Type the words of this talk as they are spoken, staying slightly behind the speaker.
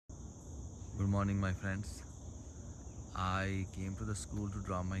Good morning, my friends. I came to the school to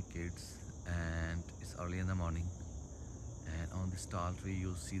drop my kids, and it's early in the morning. And on this tall tree,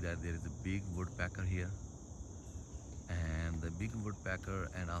 you'll see that there is a big woodpecker here, and the big woodpecker,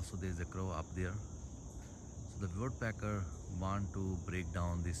 and also there's a crow up there. So the woodpecker want to break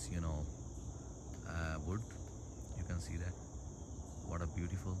down this, wood. You can see that. What a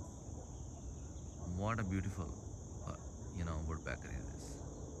beautiful, uh, woodpecker it is.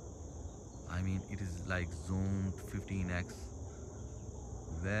 I mean, it is like zoomed 15x,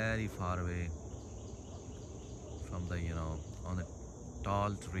 very far away from the, on the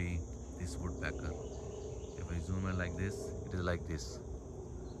tall tree, this woodpecker. If I zoom in like this, it is like this.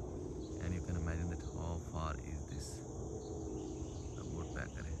 And you can imagine that how far is this, the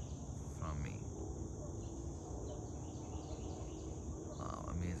woodpecker from me. Wow,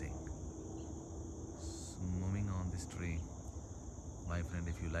 amazing. Moving on this tree. My friend,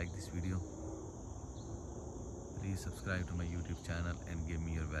 if you like this video, please subscribe to my YouTube channel and give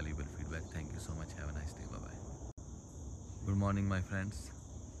me your valuable feedback. Thank you so much. Have a nice day. Bye-bye. Good morning, my friends.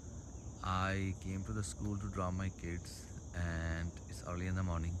 I came to the school to drop my kids, and it's early in the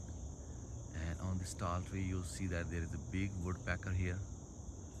morning. And on this tall tree, you'll see that there is a big woodpecker here,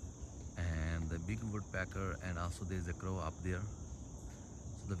 and the big woodpecker, and also there's a crow up there.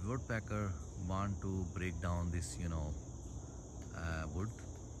 So the woodpecker want to break down this, wood.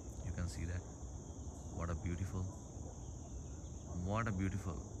 You can see that. What a beautiful,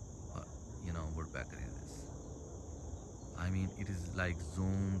 woodpecker it is. I mean, it is like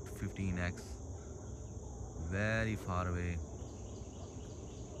zoomed 15x, very far away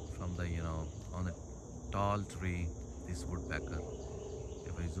from the, on the tall tree, this woodpecker.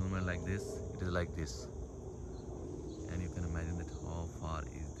 If I zoom in like this, it is like this. And you can imagine that how far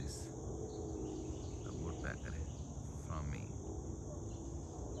is this, the woodpecker from me.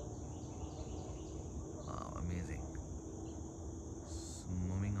 Wow, amazing.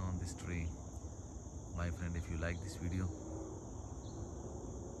 Moving on this tree. My friend, if you like this video,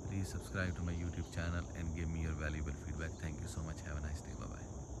 please subscribe to my YouTube channel and give me your valuable feedback. Thank you so much. Have a nice day. Bye-bye.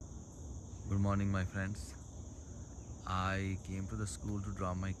 Good morning, my friends. I came to the school to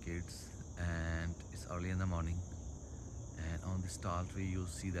drop my kids, and it's early in the morning. And on this tall tree, you'll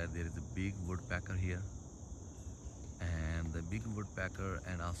see that there is a big woodpecker here, and the big woodpecker,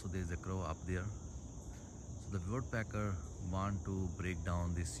 and also there's a crow up there. So the woodpecker want to break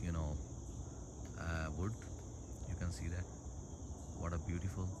down this, wood. You can see that. What a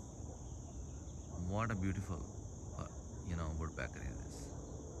beautiful, woodpecker it is.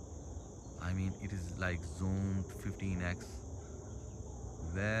 I mean, it is like zoomed 15x,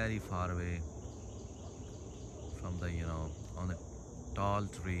 very far away from the, on the tall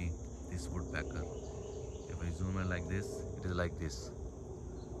tree, this woodpecker. If I zoom in like this, it is like this.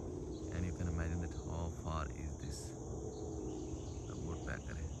 And you can imagine that how far is this, the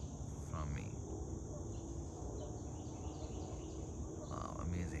woodpecker from me. Wow,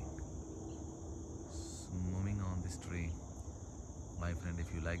 amazing. Moving on this tree. My friend,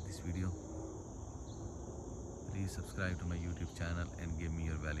 if you like this video, please subscribe to my YouTube channel and give me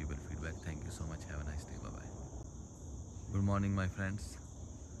your valuable feedback. Thank you so much. Have a nice day. Bye-bye. Good morning, my friends.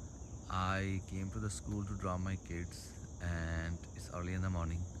 I came to the school to drop my kids, and it's early in the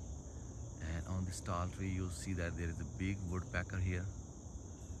morning. And on this tall tree, you'll see that there is a big woodpecker here,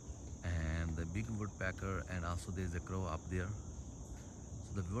 and the big woodpecker, and also there's a crow up there.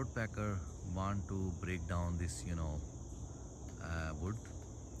 So the woodpecker want to break down this, wood.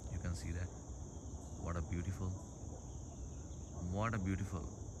 You can see that. What a beautiful,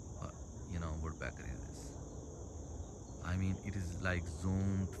 woodpecker it is. I mean, it is like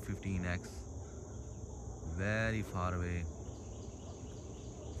zoomed 15x, very far away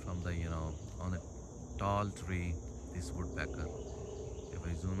from the, on the tall tree, this woodpecker. If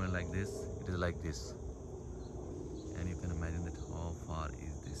I zoom in like this, it is like this. And you can imagine that how far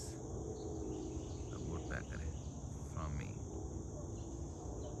is this, the woodpecker from me.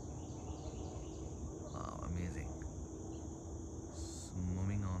 Wow, amazing.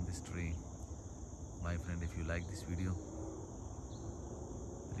 Moving on this tree. My friend, if you like this video,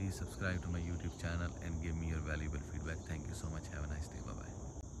 please subscribe to my YouTube channel and give me your valuable feedback. Thank you so much. Have a nice day. Bye-bye.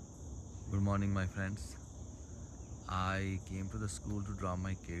 Good morning, my friends. I came to the school to drop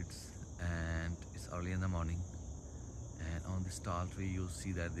my kids, and it's early in the morning. And on this tall tree, you'll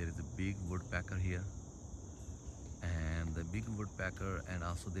see that there is a big woodpecker here, and the big woodpecker, and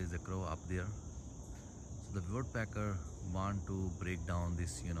also there's a crow up there. So the woodpecker want to break down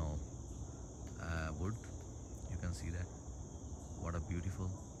this, wood. You can see that. What a beautiful,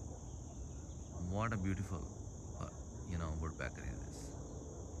 woodpecker it is.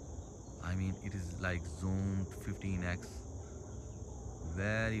 I mean, mean, it is like zoomed 15x,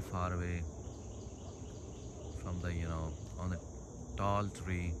 very far away from the, on the tall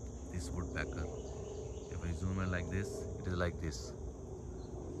tree, this woodpecker. If I zoom in like this, it is like this.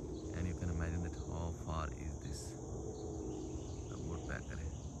 And you can imagine that how far is this, the woodpecker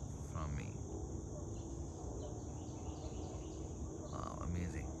from me. Wow,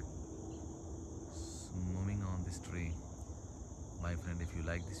 amazing. Moving on this tree. My friend, if you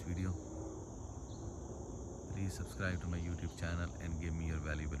like this video, please subscribe to my YouTube channel and give me your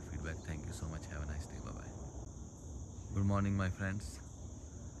valuable feedback. Thank you so much. Have a nice day. Bye-bye. Good morning, my friends.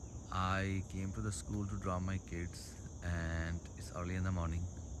 I came to the school to drop my kids, and it's early in the morning.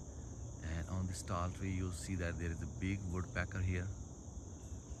 And on this tall tree, you'll see that there is a big woodpecker here.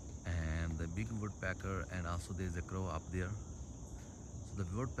 And the big woodpecker, and also there's a crow up there. So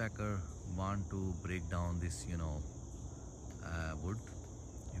the woodpecker want to break down this, wood.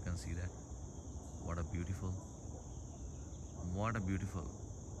 You can see that. What a beautiful,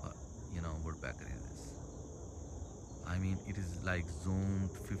 woodpecker is this. I mean, it is like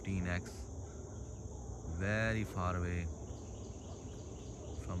zoomed 15x, very far away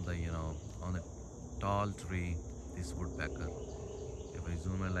from the, on the tall tree, this woodpecker. If I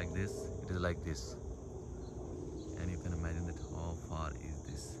zoom in like this, it is like this. And you can imagine that how far is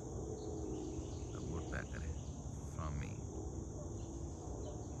this, the woodpecker from me.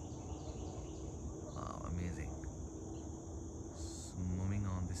 Wow, amazing. Moving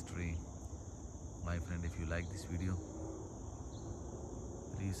on this tree. My friend, if you like this video,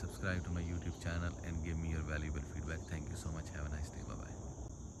 please subscribe to my YouTube channel and give me your valuable feedback. Thank you so much. Have a nice day. Bye-bye.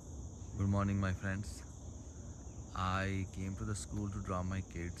 Good morning, my friends. I came to the school to drop my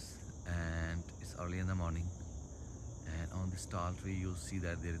kids, and it's early in the morning. And on this tall tree, you'll see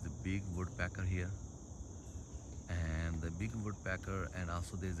that there is a big woodpecker here. And the big woodpecker, and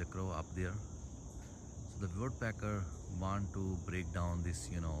also there's a crow up there. So the woodpecker want to break down this,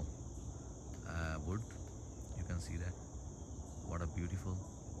 wood. You can see that. What a beautiful,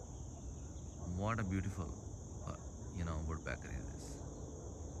 woodpecker is this.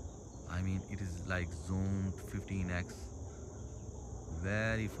 I mean, it is like zoomed 15x,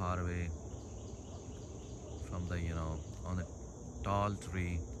 very far away from the, on the tall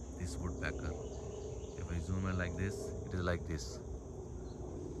tree, this woodpecker. If I zoom in like this, it is like this.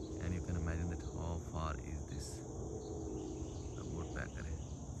 And you can imagine that how far is this, the woodpecker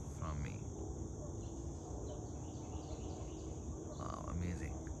from me. Wow,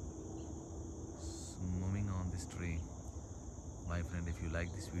 amazing. Moving on this tree. My friend, if you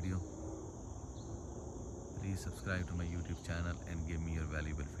like this video, please subscribe to my YouTube channel and give me your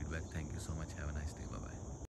valuable feedback. Thank you so much. Have a nice day. Bye-bye.